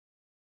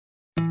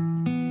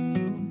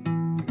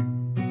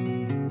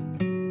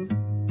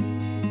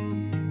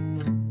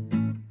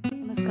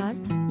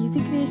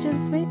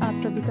Creations में आप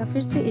सभी का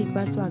फिर से एक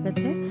बार स्वागत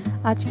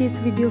है। आज के इस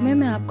वीडियो में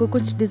मैं आपको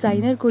कुछ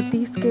डिज़ाइनर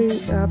कुर्तीज़ के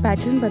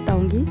पैटर्न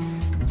बताऊंगी,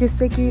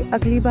 जिससे कि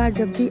अगली बार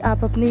जब भी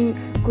आप अपनी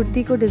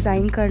कुर्ती को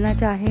डिज़ाइन करना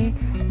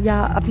चाहें या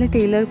अपने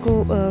टेलर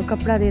को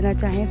कपड़ा देना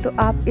चाहें तो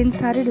आप इन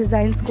सारे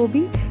डिज़ाइंस को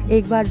भी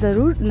एक बार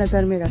ज़रूर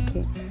नज़र में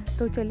रखें।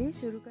 तो चलिए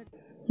शुरू करते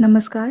हैं।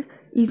 नमस्कार,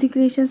 इजी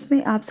क्रिएशंस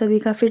में आप सभी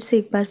का फिर से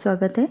एक बार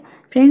स्वागत है।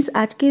 फ्रेंड्स,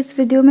 आज के इस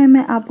वीडियो में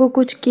मैं आपको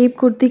कुछ केप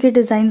कुर्ती के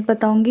डिज़ाइन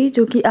बताऊंगी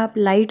जो कि आप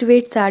लाइट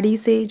वेट साड़ी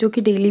से, जो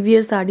कि डेली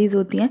वियर साड़ीज़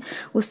होती हैं,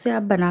 उससे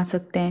आप बना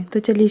सकते हैं। तो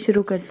चलिए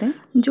शुरू करते हैं।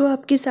 जो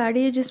आपकी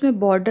साड़ी है जिसमें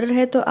बॉर्डर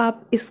है, तो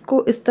आप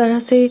इसको इस तरह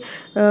से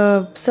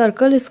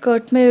सर्कल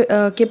स्कर्ट में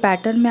के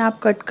पैटर्न में आप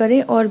कट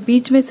करें और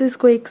बीच में से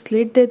इसको एक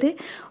स्लिट दे दें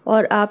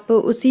और आप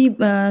उसी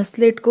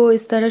स्लिट को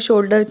इस तरह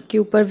शोल्डर के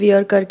ऊपर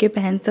वियर करके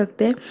पहन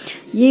सकते हैं।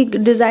 ये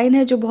डिज़ाइन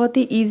है जो बहुत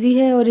ही इजी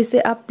है और इसे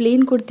आप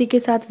प्लेन कुर्ती के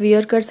साथ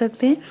वियर कर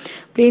सकते हैं।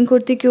 प्लेन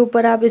कुर्ती के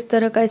ऊपर आप इस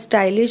तरह का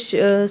स्टाइलिश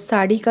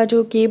साड़ी का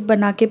जो केप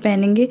बना के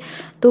पहनेंगे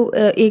तो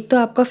एक तो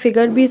आपका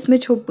फिगर भी इसमें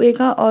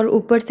छुपेगा और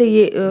ऊपर से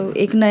ये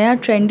एक नया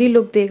ट्रेंडी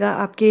लुक देगा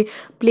आपके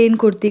प्लेन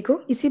कुर्ती को।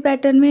 इसी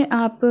पैटर्न में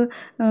आप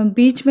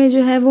बीच में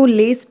जो है वो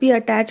लेस भी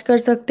अटैच कर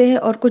सकते हैं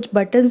और कुछ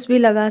बटन्स भी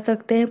लगा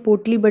सकते हैं,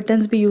 पोटली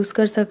बटन्स भी यूज़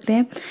कर सकते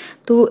हैं।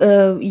 तो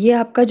ये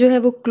आपका जो है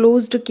वो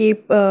क्लोज्ड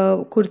केप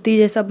कुर्ती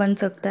जैसा बन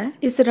सकता है।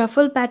 इस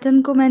रफल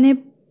पैटर्न को मैंने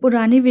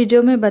पुरानी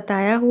वीडियो में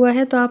बताया हुआ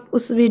है, तो आप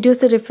उस वीडियो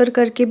से रेफ़र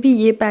करके भी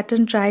ये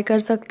पैटर्न ट्राई कर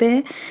सकते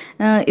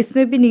हैं।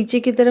 इसमें भी नीचे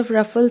की तरफ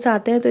रफल्स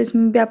आते हैं, तो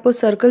इसमें भी आपको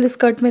सर्कल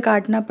स्कर्ट में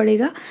काटना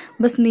पड़ेगा।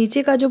 बस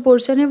नीचे का जो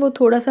पोर्शन है वो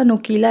थोड़ा सा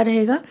नुकीला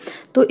रहेगा।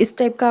 तो इस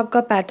टाइप का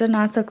आपका पैटर्न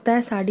आ सकता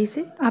है साड़ी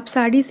से। आप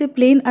साड़ी से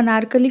प्लेन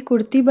अनारकली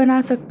कुर्ती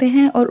बना सकते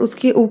हैं और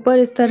उसके ऊपर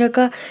इस तरह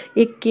का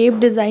एक केप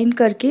डिज़ाइन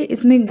करके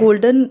इसमें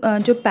गोल्डन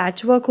जो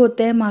पैचवर्क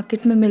होते हैं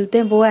मार्केट में मिलते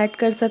हैं वो ऐड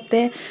कर सकते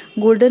हैं।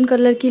 गोल्डन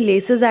कलर की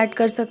लेसेस ऐड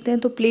कर सकते हैं।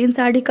 तो प्लेन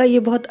साड़ी का ये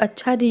बहुत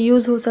अच्छा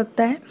रीयूज़ हो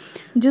सकता है।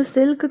 जो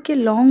सिल्क के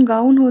लॉन्ग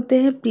गाउन होते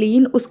हैं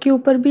प्लेन, उसके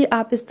ऊपर भी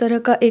आप इस तरह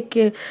का एक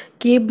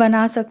केप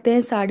बना सकते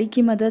हैं साड़ी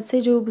की मदद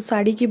से। जो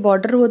साड़ी की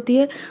बॉर्डर होती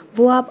है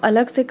वो आप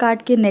अलग से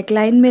काट के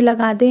नेकलाइन में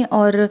लगा दें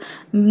और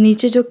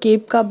नीचे जो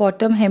केप का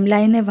बॉटम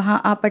हेमलाइन है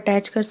वहाँ आप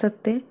अटैच कर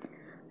सकते हैं।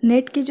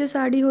 नेट की जो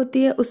साड़ी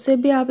होती है उससे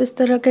भी आप इस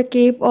तरह का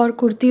केप और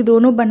कुर्ती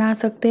दोनों बना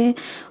सकते हैं।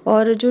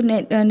 और जो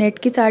नेट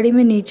की साड़ी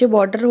में नीचे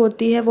बॉर्डर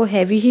होती है वो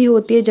हैवी ही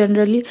होती है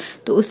जनरली,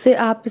 तो उससे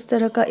आप इस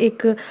तरह का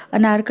एक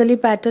अनारकली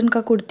पैटर्न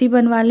का कुर्ती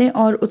बनवा लें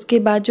और उसके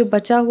बाद जो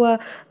बचा हुआ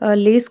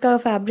लेस का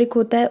फैब्रिक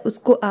होता है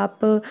उसको आप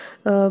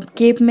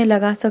केप में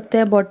लगा सकते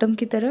हैं बॉटम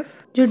की तरफ।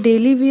 जो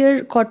daily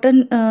wear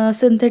cotton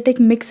synthetic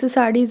mix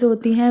saris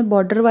होती हैं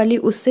बॉर्डर वाली,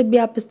 उससे भी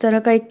आप इस तरह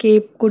का एक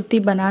केप कुर्ती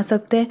बना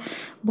सकते हैं।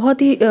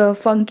 बहुत ही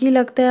फंकी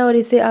लगता है और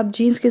इसे आप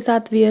जीन्स के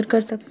साथ वियर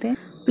कर सकते हैं।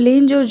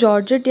 प्लेन जो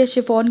जॉर्जेट या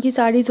शिफॉन की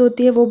साड़ीज़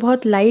होती है वो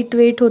बहुत लाइट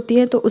वेट होती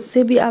हैं, तो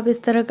उससे भी आप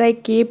इस तरह का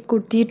एक केप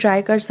कुर्ती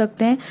ट्राई कर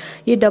सकते हैं।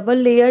 ये डबल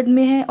लेयर्ड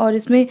में है और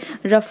इसमें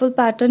रफल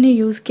पैटर्न ही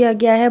यूज़ किया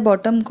गया है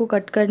बॉटम को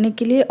कट करने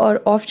के लिए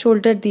और ऑफ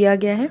शोल्डर दिया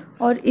गया है।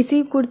 और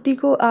इसी कुर्ती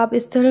को आप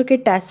इस तरह के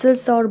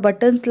टैसल्स और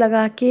बटन्स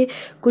लगा के,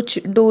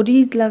 कुछ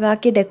डोरीज लगा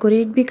के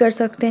डेकोरेट भी कर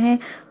सकते हैं।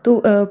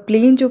 तो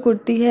प्लेन जो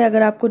कुर्ती है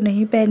अगर आपको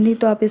नहीं पहननी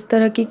तो आप इस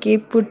तरह की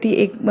केप कुर्ती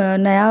एक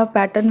नया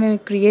पैटर्न में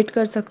क्रिएट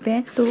कर सकते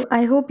हैं। तो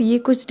आई होप ये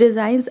कुछ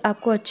डिज़ाइंस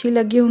आपको अच्छी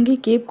लगी होंगी।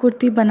 केप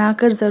कुर्ती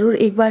बनाकर ज़रूर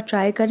एक बार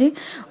ट्राई करें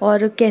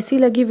और कैसी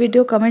लगी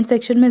वीडियो कमेंट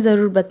सेक्शन में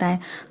ज़रूर बताएं।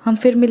 हम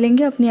फिर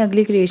मिलेंगे अपनी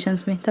अगली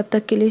क्रिएशंस में, तब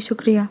तक के लिए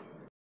शुक्रिया।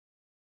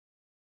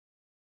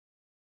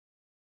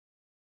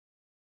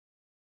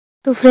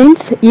 तो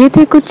फ्रेंड्स, ये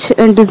थे कुछ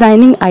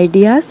डिज़ाइनिंग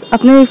आइडियाज़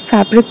अपने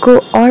फैब्रिक को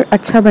और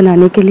अच्छा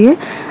बनाने के लिए।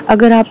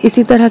 अगर आप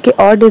इसी तरह के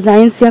और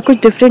डिज़ाइंस या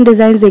कुछ डिफरेंट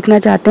डिज़ाइंस देखना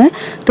चाहते हैं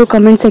तो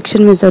कमेंट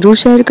सेक्शन में ज़रूर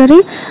शेयर करें।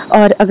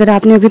 और अगर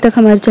आपने अभी तक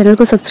हमारे चैनल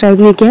को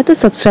सब्सक्राइब नहीं किया तो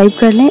सब्सक्राइब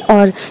कर लें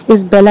और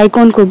इस बेल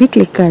आइकॉन को भी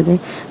क्लिक कर दें।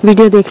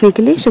 वीडियो देखने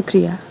के लिए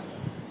शुक्रिया।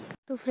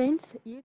 तो फ्रेंड्स, ये